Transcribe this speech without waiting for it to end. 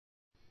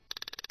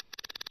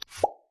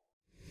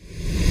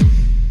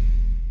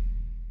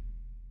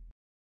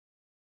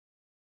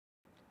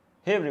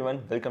Hey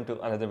everyone, welcome to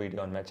another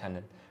video on my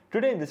channel.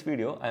 Today in this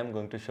video, I am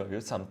going to show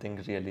you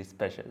something really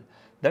special.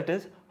 That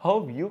is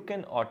how you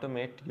can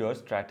automate your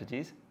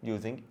strategies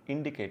using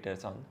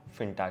indicators on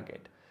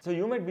Fintarget. So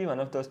you might be one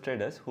of those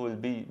traders who will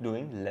be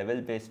doing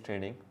level-based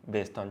trading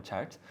based on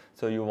charts.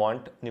 So you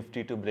want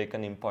Nifty to break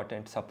an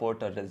important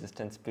support or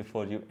resistance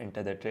before you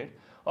enter the trade.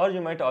 Or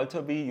you might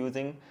also be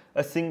using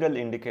a single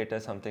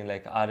indicator, something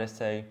like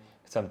RSI,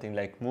 something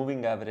like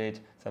moving average,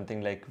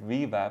 something like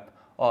VWAP,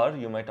 or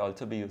you might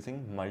also be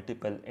using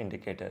multiple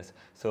indicators.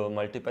 So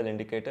multiple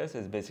indicators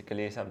is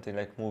basically something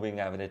like moving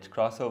average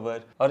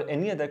crossover or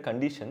any other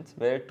conditions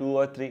where 2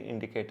 or 3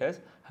 indicators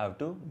have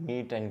to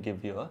meet and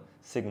give you a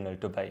signal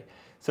to buy.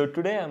 So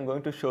today I'm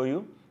going to show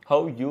you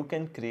how you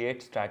can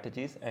create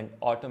strategies and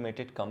automate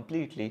it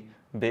completely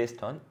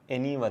based on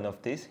any one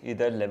of these,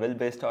 either level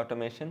based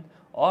automation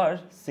or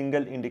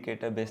single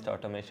indicator based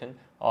automation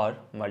or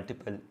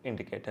multiple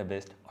indicator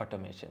based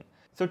automation.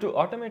 So to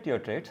automate your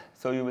trades,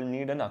 so you will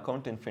need an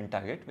account in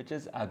Fintarget, which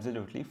is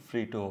absolutely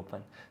free to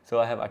open. So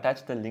I have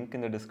attached the link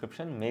in the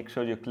description. Make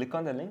sure you click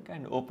on the link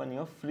and open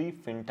your free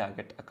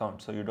Fintarget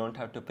account. So you don't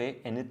have to pay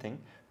anything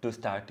to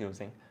start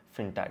using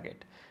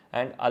Fintarget.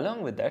 And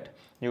along with that,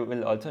 you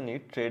will also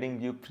need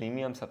TradingView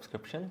Premium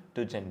subscription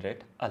to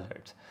generate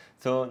alerts.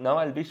 So now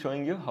I'll be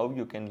showing you how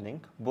you can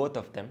link both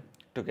of them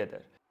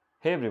together.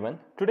 Hey everyone,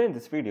 today in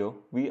this video,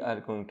 we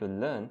are going to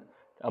learn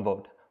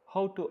about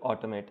how to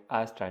automate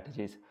our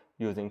strategies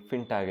using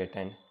Fintarget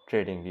and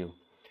TradingView.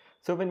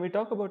 So when we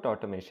talk about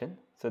automation,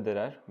 so there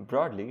are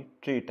broadly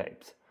 3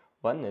 types.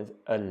 One is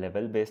a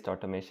level based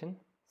automation,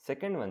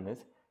 second one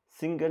is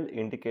single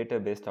indicator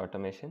based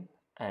automation,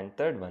 and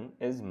third one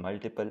is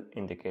multiple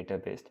indicator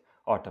based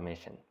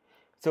automation.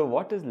 So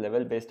what is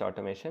level based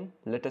automation?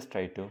 Let us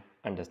try to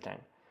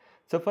understand.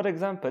 So for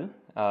example,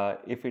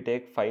 if we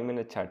take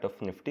 5-minute chart of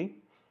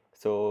Nifty,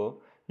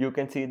 so you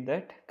can see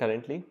that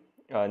currently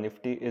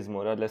Nifty is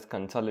more or less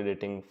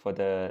consolidating for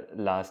the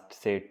last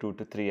say 2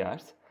 to 3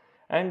 hours,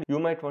 and you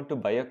might want to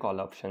buy a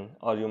call option,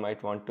 or you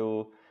might want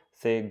to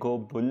say go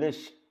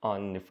bullish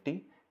on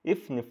Nifty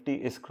if Nifty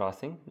is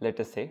crossing, let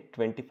us say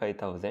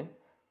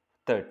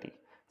 25,030.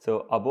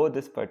 So above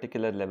this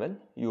particular level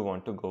you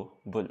want to go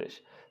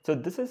bullish. So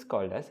this is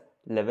called as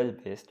level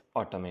based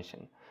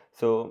automation.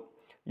 So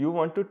you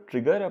want to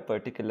trigger a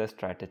particular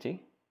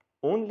strategy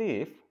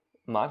only if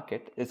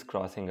market is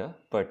crossing a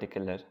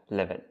particular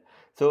level.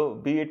 So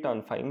be it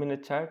on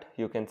 5-minute chart,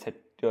 you can set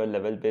your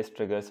level based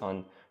triggers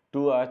on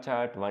 2-hour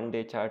chart,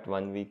 1-day chart,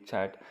 1-week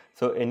chart.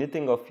 So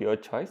anything of your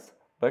choice,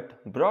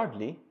 but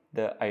broadly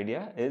the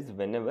idea is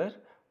whenever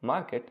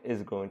market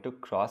is going to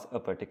cross a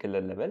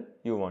particular level,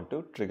 you want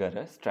to trigger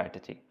a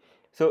strategy.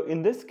 So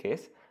in this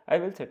case, I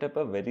will set up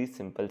a very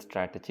simple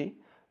strategy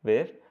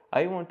where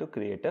I want to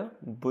create a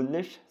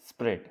bullish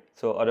spread,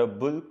 so or a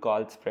bull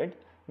call spread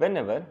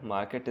whenever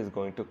market is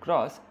going to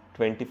cross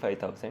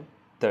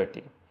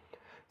 25,030.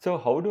 So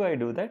how do I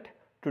do that?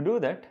 To do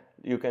that,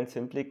 you can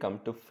simply come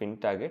to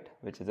Fintarget,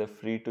 which is a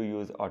free to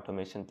use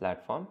automation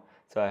platform.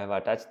 So I have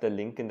attached the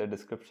link in the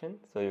description.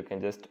 So you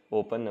can just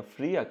open a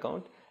free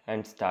account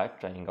and start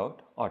trying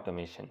out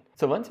automation.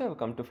 So once you have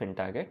come to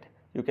Fintarget,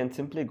 you can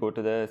simply go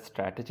to the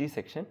strategy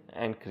section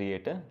and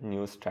create a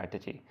new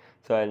strategy.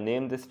 So I'll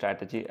name this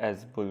strategy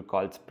as bull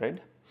call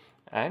spread,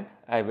 and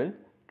I will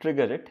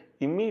trigger it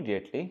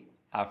immediately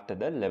after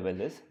the level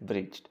is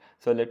breached.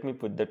 So let me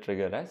put the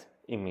trigger as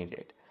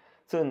immediate.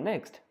 So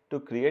next, to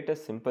create a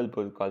simple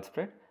bull call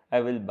spread, I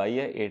will buy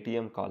a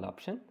ATM call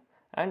option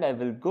and I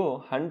will go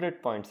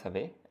 100 points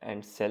away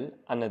and sell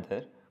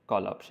another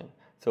call option.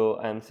 So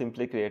I am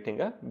simply creating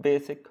a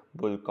basic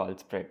bull call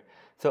spread.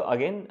 So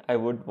again, I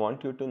would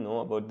want you to know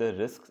about the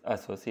risks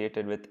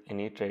associated with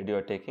any trade you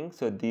are taking.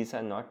 So these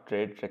are not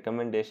trade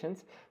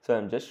recommendations. So I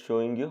am just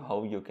showing you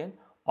how you can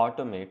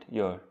automate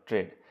your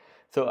trade.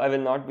 So I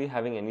will not be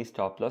having any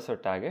stop loss or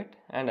target,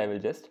 and I will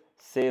just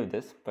save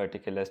this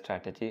particular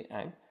strategy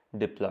and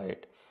deploy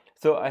it.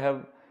 So I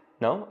have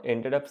now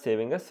ended up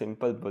saving a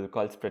simple bull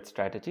call spread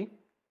strategy,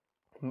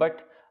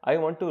 but I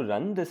want to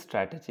run this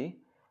strategy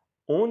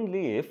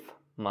only if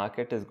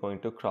market is going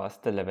to cross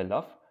the level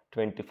of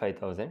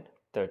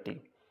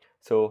 25,030.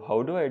 So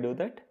how do I do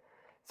that?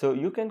 So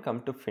you can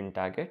come to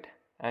Fintarget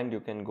and you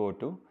can go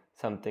to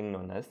something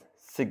known as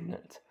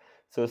signals.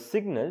 So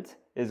signals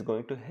is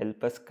going to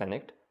help us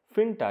connect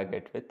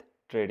Fintarget with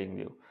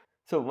TradingView.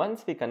 So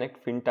once we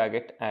connect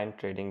Fintarget and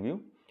TradingView,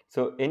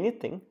 so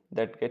anything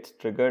that gets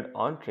triggered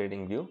on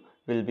TradingView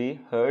will be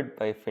heard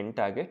by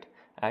Fintarget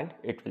and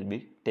it will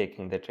be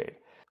taking the trade.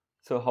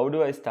 So how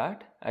do I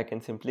start? I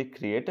can simply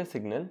create a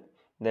signal,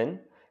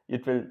 then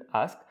it will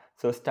ask,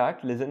 so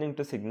start listening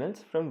to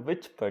signals from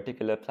which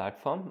particular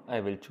platform. I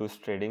will choose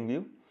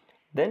TradingView.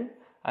 Then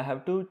I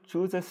have to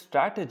choose a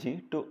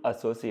strategy to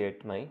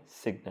associate my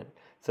signal.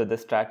 So the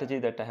strategy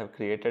that I have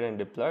created and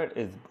deployed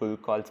is bull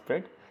call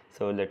spread.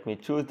 So let me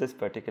choose this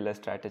particular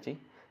strategy.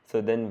 So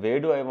then where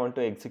do I want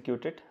to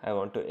execute it? I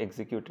want to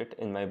execute it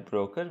in my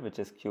broker, which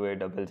is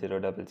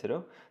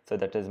QA0000. So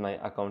that is my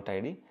account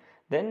ID.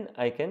 Then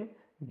I can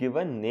give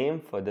a name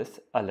for this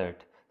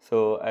alert.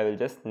 So I will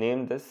just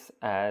name this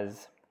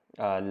as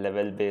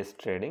level based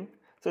trading.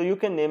 So you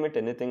can name it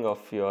anything of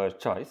your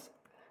choice,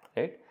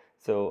 right?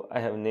 So I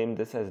have named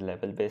this as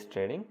level based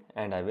trading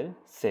and I will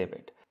save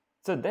it.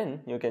 So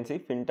then you can see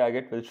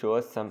Fintarget will show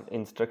us some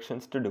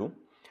instructions to do.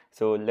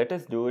 So let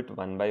us do it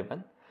one by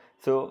one.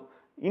 So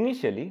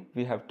initially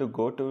we have to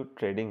go to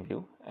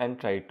TradingView and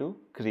try to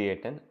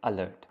create an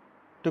alert.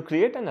 To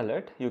create an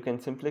alert, you can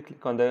simply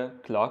click on the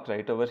clock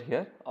right over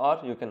here, or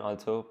you can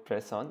also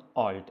press on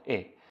Alt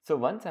A. So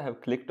once I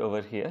have clicked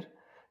over here,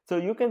 so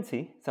you can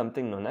see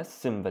something known as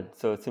symbol.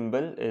 So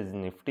symbol is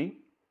Nifty.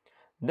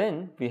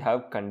 Then we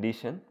have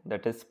condition,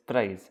 that is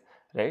price,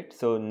 right?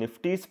 So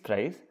Nifty's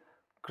price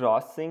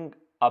crossing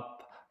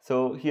up.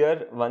 So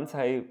here once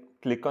I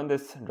click on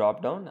this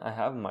drop down, I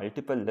have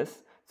multiple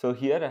lists. So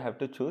here I have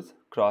to choose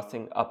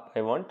crossing up.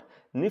 I want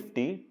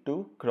Nifty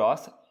to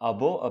cross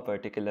above a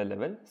particular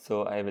level.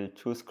 So I will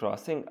choose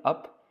crossing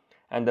up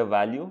and the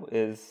value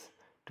is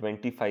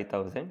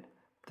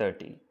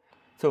 25,030.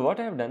 So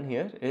what I have done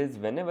here is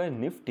whenever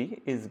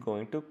Nifty is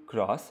going to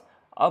cross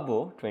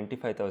above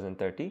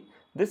 25,030,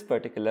 this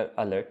particular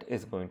alert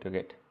is going to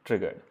get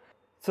triggered.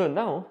 So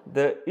now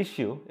the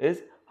issue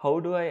is how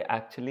do I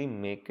actually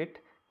make it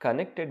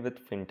connected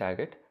with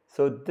Fintarget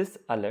so this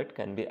alert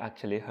can be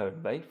actually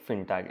heard by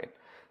Fintarget.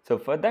 So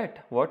for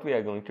that, what we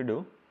are going to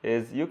do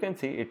is, you can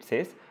see it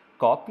says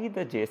copy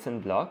the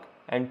JSON block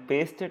and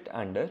paste it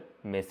under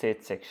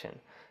message section.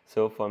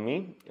 So for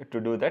me to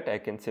do that, I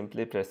can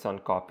simply press on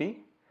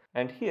copy,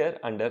 and here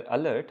under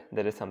alert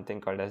there is something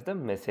called as the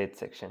message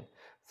section.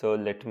 So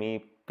let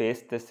me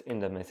paste this in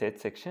the message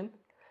section,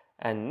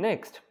 and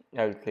next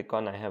I will click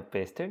on I have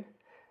pasted.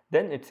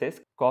 Then it says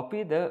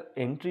copy the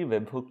entry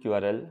webhook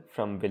URL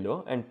from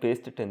below and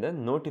paste it in the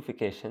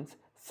notifications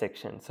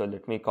section. So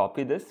let me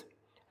copy this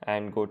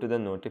and go to the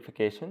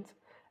notifications,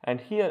 and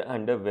here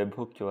under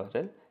webhook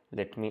URL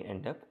let me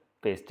end up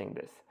pasting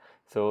this.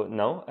 So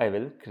now I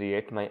will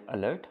create my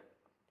alert.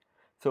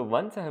 So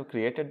once I have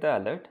created the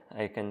alert,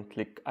 I can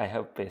click I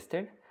have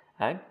pasted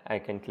and I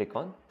can click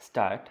on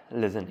start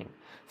listening.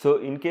 So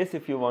in case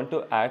if you want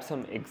to add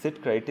some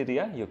exit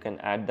criteria, you can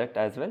add that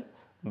as well.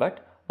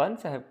 But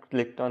once I have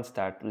clicked on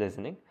start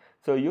listening,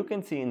 so you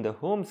can see in the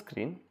home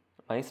screen,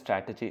 my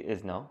strategy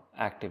is now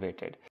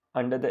activated.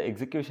 Under the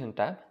execution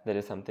tab, there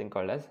is something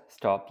called as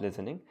stop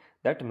listening.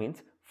 That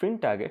means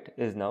Fintarget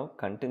is now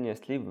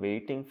continuously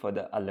waiting for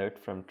the alert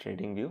from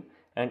TradingView,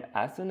 and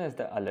as soon as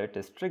the alert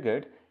is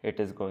triggered, it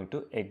is going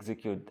to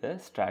execute the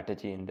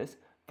strategy in this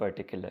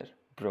particular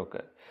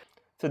broker.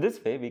 So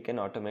this way we can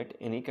automate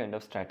any kind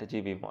of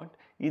strategy we want,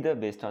 either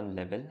based on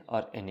level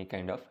or any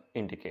kind of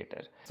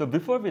indicator. So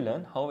before we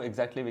learn how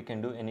exactly we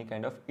can do any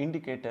kind of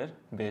indicator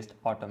based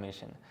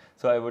automation,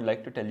 so I would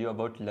like to tell you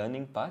about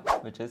Learning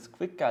Path, which is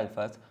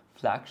QuickAlpha's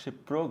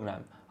flagship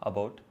program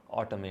about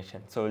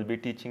automation. So we'll be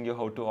teaching you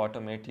how to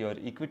automate your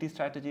equity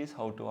strategies,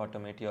 how to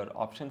automate your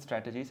option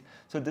strategies.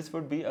 So this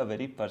would be a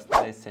very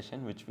personalized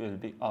session which we will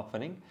be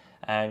offering,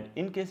 and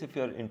in case if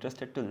you're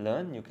interested to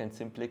learn, you can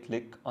simply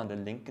click on the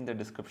link in the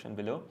description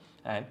below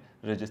and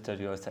register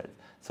yourself.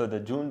 So the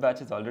June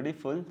batch is already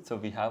full, so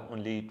we have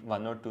only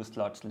 1 or 2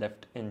 slots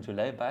left in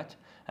July batch,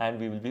 and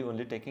we will be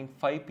only taking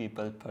 5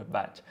 people per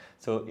batch.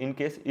 So in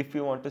case if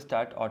you want to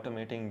start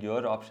automating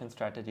your option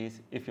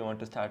strategies, if you want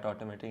to start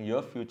automating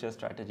your future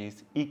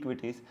strategies,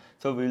 equities,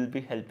 so we will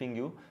be helping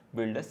you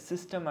build a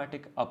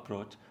systematic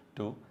approach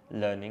to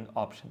learning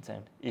options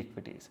and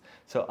equities.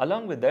 So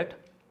along with that,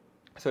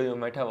 so you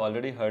might have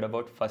already heard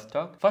about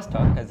FirstStock.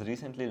 FirstStock has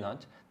recently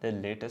launched their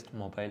latest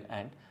mobile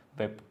and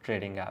web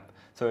trading app.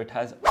 So it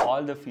has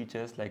all the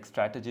features like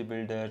strategy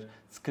builder,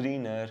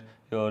 screener,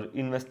 your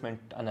investment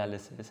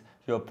analysis,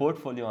 your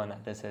portfolio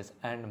analysis,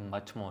 and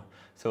much more.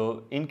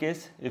 So in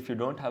case if you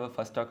don't have a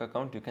FirstStock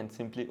account, you can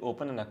simply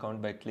open an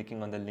account by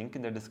clicking on the link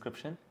in the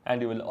description,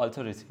 and you will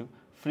also receive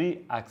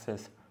free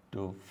access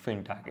to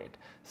Fintarget.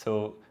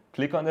 So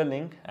click on the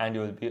link and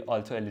you will be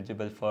also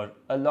eligible for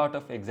a lot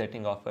of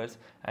exciting offers,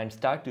 and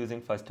start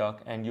using FirstStock,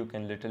 and you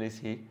can literally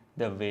see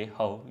the way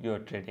how your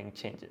trading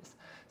changes.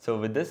 So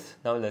with this,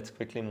 now let's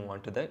quickly move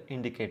on to the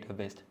indicator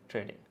based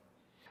trading.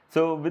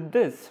 So with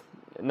this,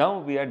 now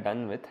we are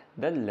done with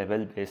the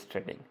level based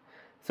trading.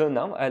 So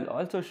now I'll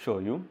also show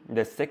you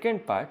the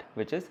second part,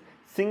 which is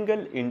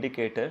single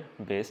indicator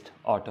based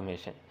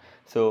automation.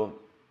 So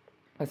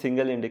a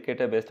single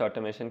indicator based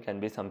automation can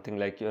be something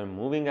like your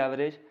moving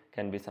average,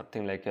 can be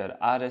something like your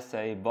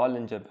RSI,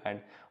 Bollinger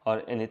Band,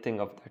 or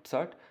anything of that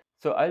sort.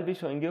 So I'll be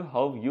showing you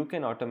how you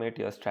can automate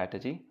your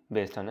strategy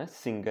based on a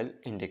single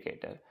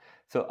indicator.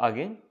 So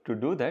again, to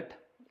do that,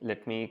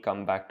 let me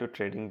come back to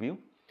TradingView,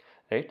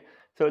 right?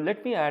 So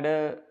let me add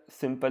a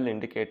simple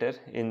indicator.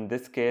 In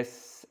this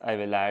case, I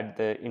will add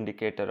the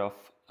indicator of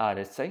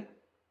RSI.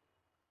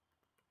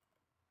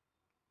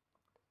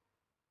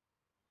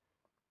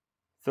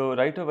 So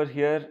right over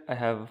here, I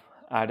have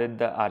added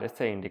the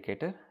RSI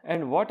indicator,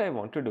 and what I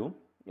want to do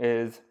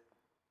is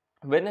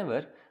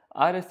whenever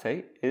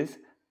RSI is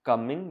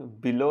coming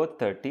below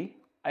 30,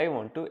 I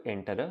want to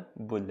enter a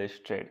bullish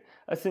trade,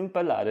 a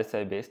simple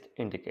RSI based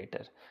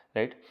indicator,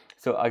 right?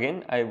 So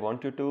again, I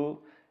want you to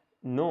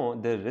know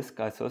the risk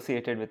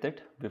associated with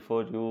it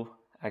before you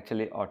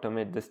actually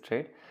automate this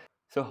trade.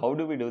 So how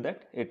do we do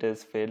that? It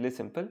is fairly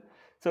simple.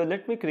 So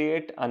let me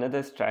create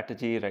another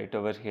strategy right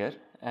over here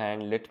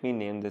and let me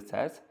name this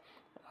as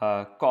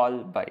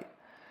call buy.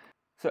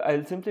 So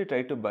I'll simply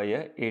try to buy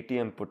a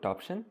ATM put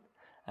option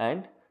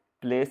and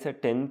place a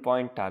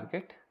 10-point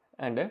target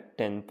and a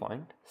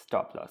 10-point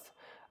stop loss.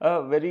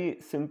 A very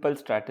simple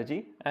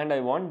strategy, and I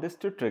want this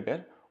to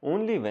trigger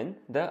only when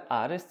the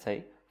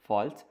RSI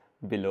falls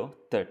below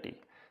 30.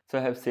 So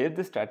I have saved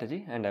the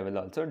strategy and I will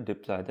also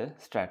deploy the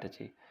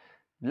strategy.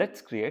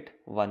 Let's create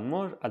one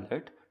more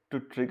alert to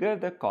trigger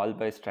the call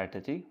buy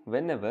strategy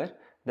whenever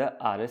the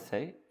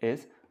RSI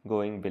is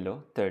going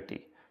below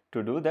 30.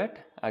 To do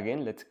that,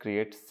 again let's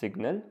create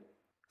signal.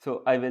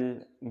 So I will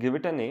give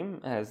it a name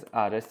as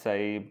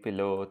RSI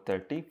below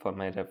 30 for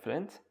my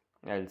reference.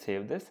 I'll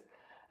save this,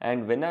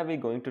 and when are we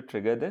going to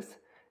trigger this?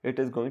 It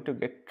is going to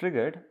get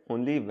triggered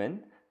only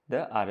when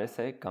the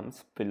RSI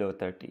comes below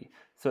 30.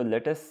 So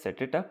let us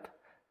set it up.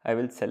 I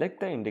will select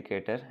the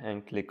indicator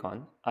and click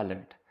on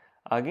alert.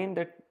 Again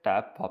the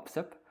tab pops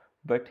up,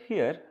 but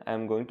here I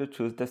am going to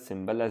choose the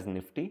symbol as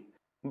Nifty,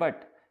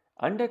 but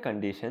under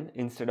condition,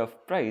 instead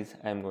of price,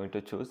 I am going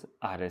to choose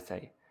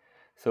RSI.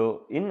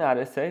 So in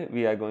RSI,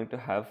 we are going to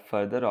have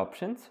further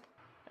options,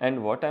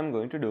 and what I am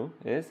going to do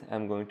is I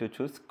am going to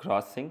choose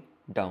crossing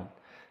down.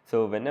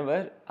 So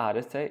whenever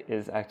RSI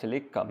is actually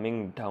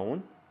coming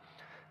down,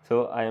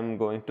 so I am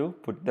going to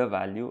put the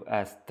value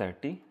as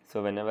 30.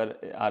 So whenever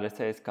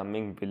RSI is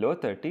coming below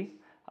 30,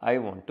 I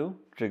want to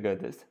trigger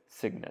this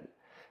signal.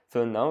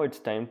 So now it's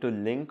time to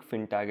link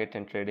Fintarget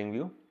and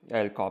TradingView.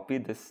 I'll copy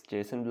this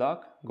JSON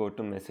block, go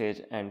to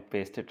message and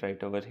paste it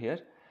right over here.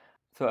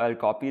 So I'll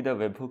copy the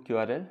webhook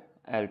URL.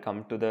 I'll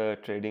come to the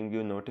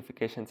TradingView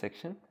notification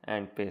section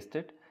and paste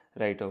it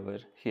right over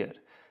here.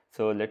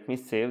 So let me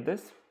save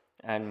this,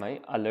 and my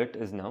alert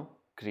is now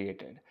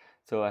created.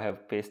 So I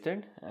have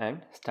pasted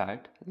and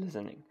start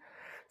listening.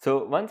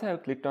 So once I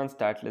have clicked on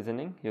start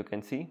listening, you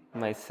can see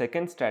my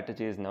second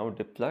strategy is now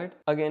deployed.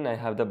 Again, I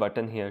have the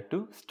button here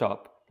to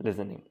stop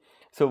listening.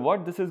 So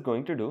what this is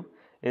going to do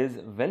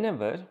is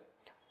whenever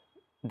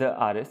the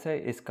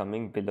RSI is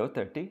coming below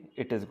 30,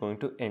 it is going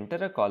to enter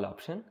a call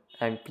option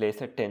and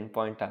place a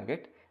 10-point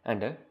target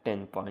and a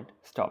 10-point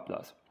stop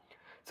loss.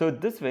 So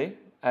this way,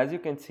 as you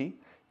can see,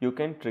 you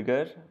can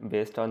trigger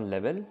based on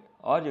level,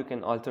 or you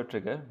can also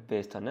trigger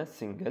based on a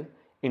single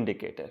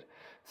indicator.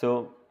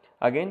 So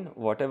again,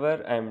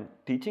 whatever I am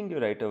teaching you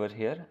right over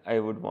here, I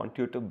would want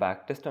you to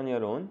backtest on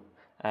your own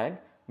and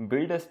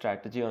build a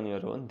strategy on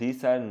your own.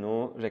 These are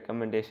no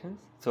recommendations.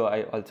 So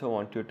I also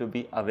want you to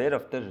be aware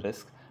of the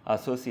risks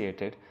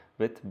associated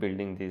with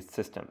building these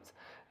systems,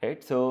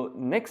 right? So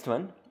next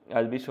one,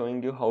 I'll be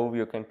showing you how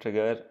you can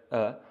trigger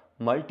a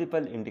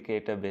multiple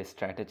indicator based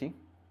strategy.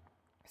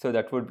 So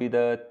that would be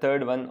the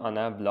third one on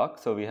our block.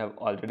 So we have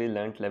already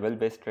learned level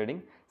based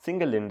trading,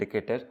 single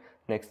indicator.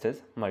 Next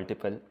is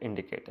multiple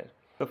indicator.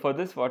 So for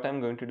this, what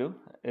I'm going to do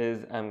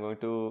is I'm going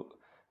to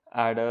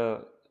add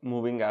a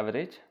moving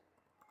average,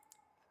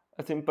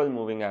 a simple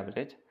moving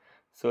average.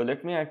 So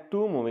let me add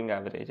two moving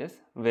averages,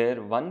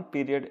 where one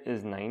period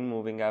is 9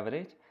 moving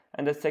average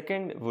and the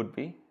second would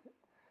be,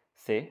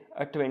 say,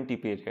 a 20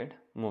 period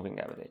moving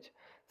average.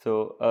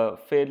 So a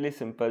fairly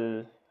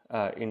simple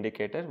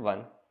indicator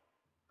one.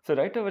 So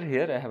right over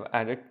here I have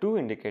added two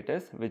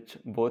indicators which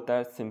both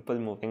are simple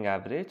moving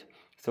average.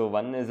 So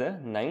one is a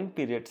 9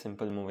 period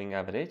simple moving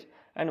average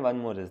and one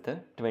more is the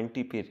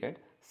 20 period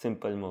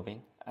simple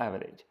moving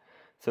average.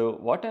 So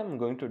what I am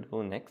going to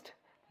do next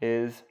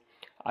is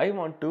I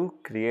want to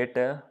create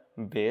a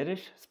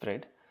bearish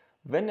spread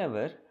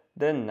whenever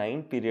the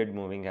 9 period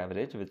moving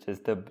average, which is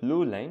the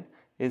blue line,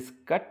 is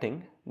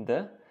cutting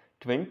the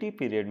 20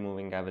 period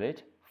moving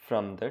average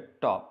from the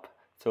top.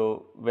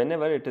 So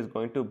whenever it is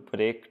going to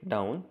break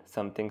down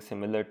something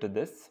similar to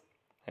this,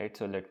 right?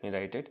 So let me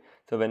write it.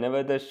 So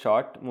whenever the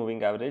short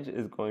moving average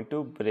is going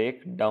to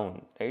break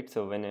down, right?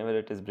 So whenever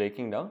it is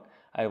breaking down,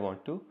 I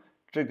want to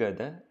trigger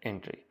the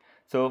entry.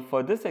 So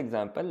for this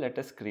example, let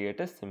us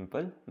create a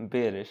simple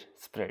bearish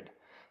spread.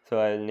 So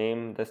I'll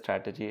name the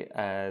strategy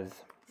as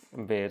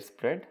bear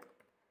spread.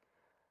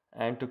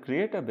 And to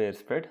create a bear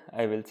spread,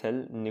 I will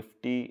sell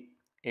Nifty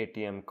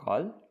ATM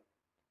call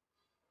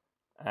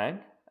and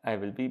I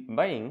will be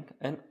buying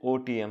an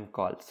OTM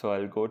call. So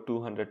I'll go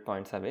 200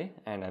 points away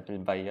and I will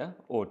buy a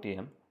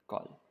OTM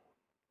call.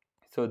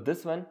 So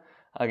this one,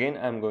 again,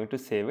 I'm going to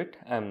save it.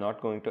 I'm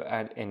not going to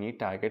add any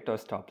target or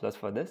stop loss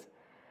for this.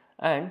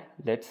 And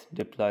let's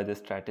deploy this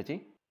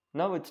strategy.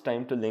 Now it's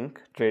time to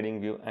link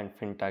TradingView and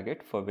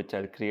Fintarget, for which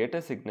I'll create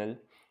a signal,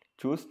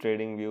 choose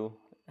TradingView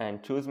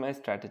and choose my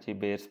strategy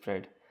bear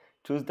spread,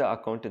 choose the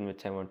account in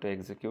which I want to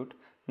execute,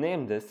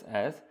 name this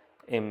as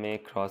MA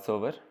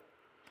crossover.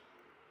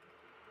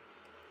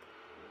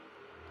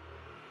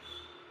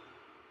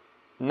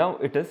 Now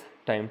it is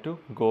time to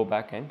go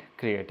back and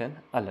create an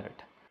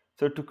alert.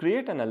 So to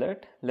create an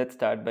alert, let's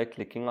start by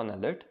clicking on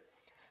alert.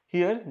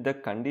 Here the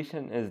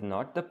condition is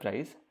not the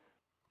price.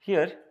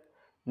 Here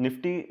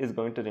Nifty is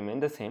going to remain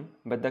the same,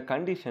 but the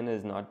condition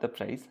is not the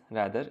price,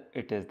 rather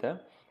it is the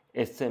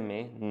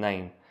SMA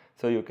 9.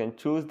 So you can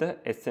choose the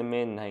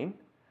SMA 9,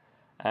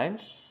 and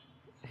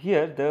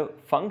here the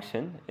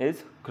function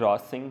is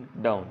crossing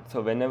down.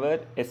 So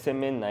whenever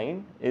SMA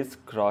 9 is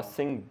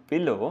crossing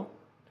below,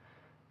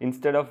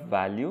 instead of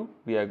value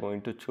we are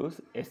going to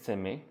choose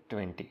SMA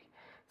 20.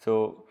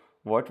 So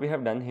what we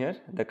have done here,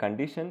 the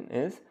condition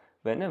is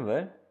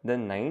whenever the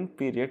 9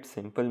 period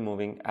simple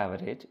moving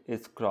average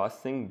is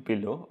crossing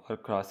below or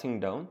crossing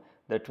down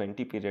the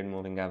 20 period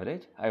moving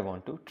average, I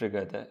want to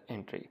trigger the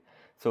entry.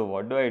 So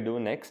what do I do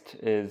next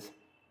is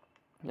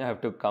I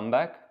have to come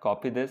back,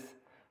 copy this,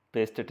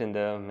 paste it in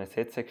the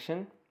message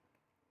section,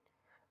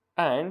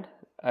 and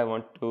I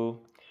want to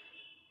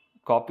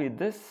copy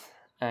this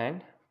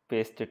and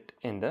paste it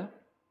in the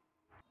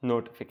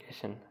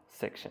notification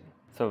section.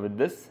 So with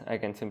this I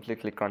can simply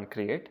click on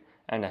create,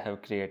 and I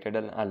have created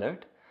an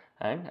alert,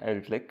 and I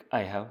will click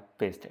I have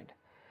pasted.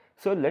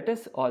 So let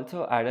us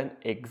also add an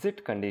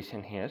exit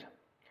condition here,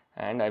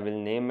 and I will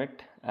name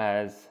it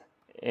as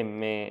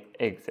MA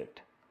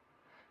exit.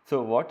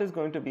 So what is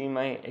going to be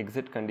my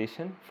exit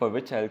condition, for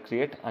which I will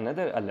create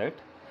another alert.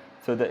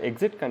 So the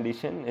exit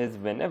condition is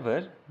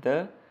whenever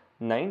the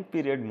 9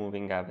 period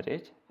moving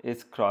average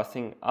is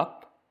crossing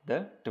up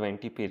the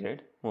 20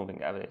 period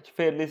moving average.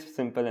 Fairly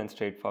simple and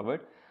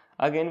straightforward.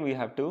 Again we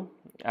have to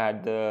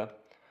add the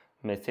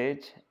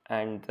message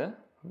and the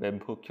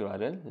webhook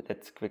URL.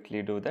 Let's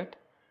quickly do that.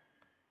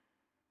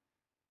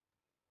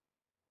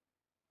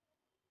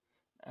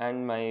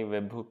 And my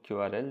webhook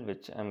URL,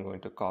 which I'm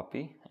going to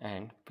copy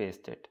and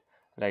paste it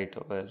right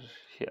over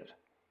here.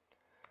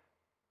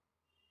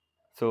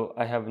 So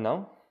I have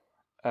now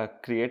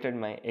created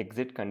my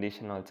exit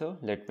condition also.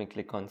 Let me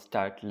click on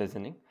start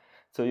listening.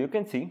 So you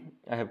can see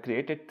I have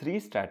created 3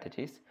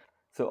 strategies.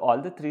 So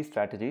all the 3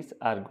 strategies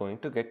are going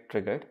to get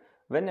triggered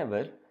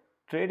whenever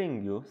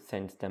TradingView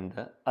sends them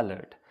the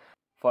alert.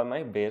 For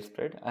my bear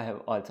spread, I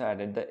have also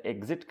added the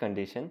exit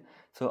condition.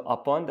 So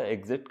upon the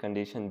exit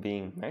condition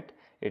being met,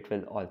 it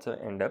will also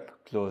end up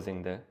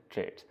closing the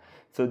trades.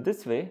 So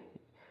this way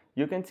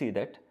you can see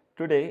that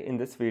today in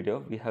this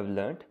video we have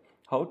learned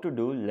how to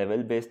do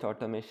level based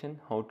automation,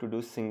 how to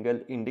do single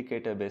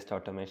indicator based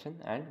automation,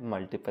 and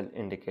multiple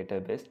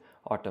indicator based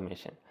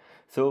automation.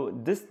 So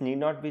this need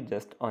not be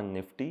just on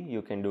Nifty,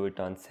 you can do it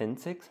on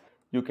Sensex,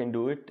 you can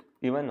do it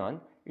even on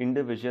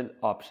individual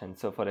options.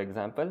 So for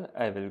example,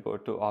 I will go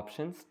to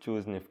options,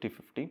 choose Nifty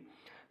 50.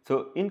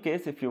 So in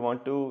case if you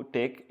want to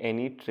take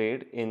any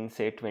trade in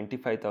say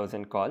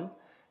 25,000 call,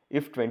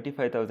 if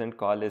 25,000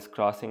 call is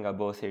crossing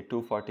above say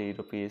 240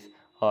 rupees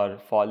or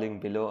falling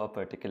below a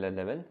particular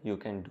level, you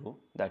can do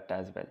that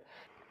as well.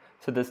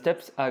 So the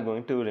steps are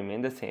going to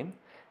remain the same,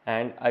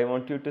 and I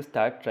want you to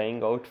start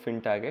trying out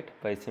Fintarget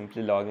by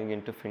simply logging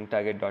into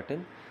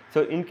fintarget.in.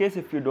 So in case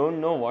if you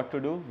don't know what to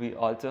do, we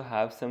also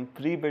have some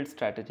pre-built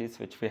strategies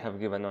which we have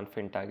given on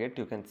Fintarget.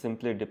 You can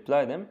simply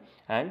deploy them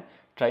and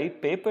try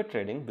paper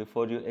trading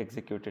before you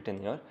execute it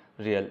in your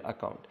real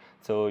account.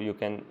 So you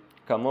can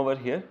come over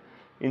here.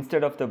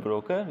 Instead of the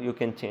broker, you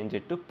can change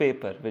it to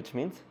paper, which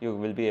means you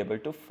will be able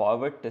to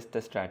forward test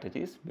the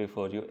strategies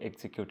before you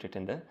execute it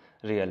in the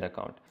real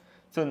account.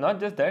 So not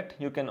just that,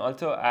 you can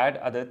also add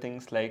other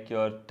things like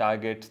your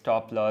target,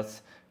 stop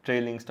loss,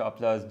 trailing stop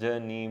loss,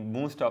 journey,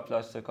 move stop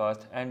loss to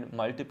cost, and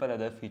multiple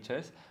other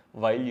features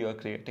while you are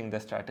creating the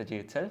strategy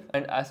itself.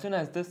 And as soon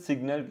as the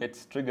signal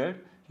gets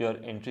triggered, your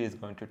entry is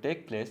going to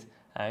take place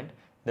and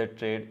the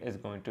trade is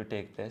going to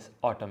take place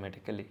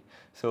automatically.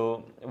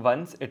 So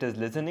once it is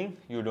listening,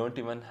 you don't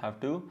even have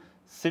to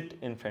sit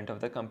in front of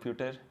the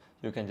computer.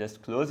 You can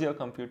just close your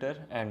computer,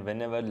 and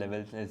whenever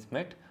level is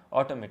met,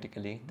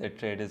 automatically the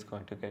trade is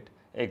going to get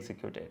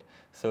executed.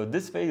 So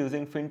this way,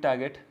 using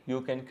Fintarget,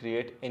 you can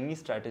create any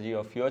strategy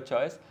of your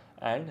choice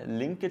and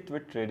link it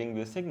with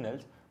TradingView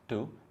signals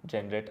to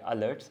generate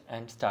alerts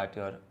and start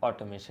your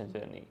automation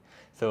journey.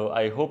 So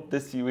I hope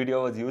this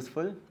video was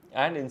useful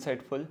and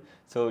insightful.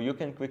 So you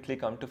can quickly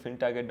come to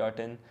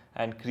fintarget.in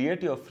and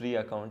create your free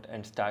account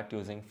and start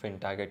using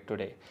Fintarget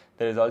today.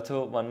 There is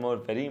also one more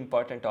very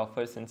important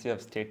offer since you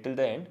have stayed till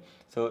the end.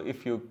 So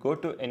if you go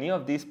to any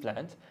of these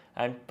plans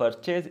and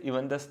purchase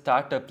even the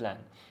starter plan,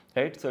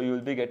 right, so you will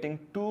be getting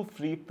 2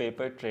 free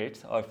paper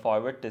trades or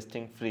forward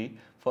testing free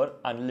for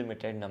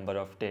unlimited number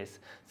of days.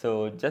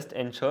 So just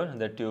ensure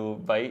that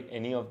you buy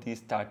any of these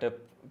starter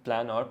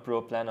plan or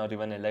pro plan or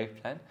even a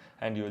life plan,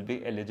 and you will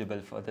be eligible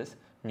for this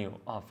new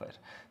offer.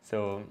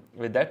 So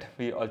with that,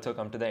 we also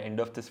come to the end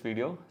of this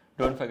video.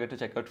 Don't forget to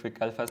check out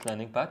QuickAlpha's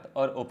learning path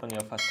or open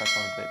your first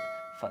account with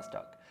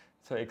FirstStock.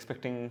 So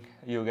expecting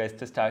you guys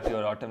to start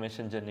your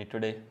automation journey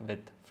today with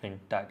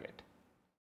Fintarget.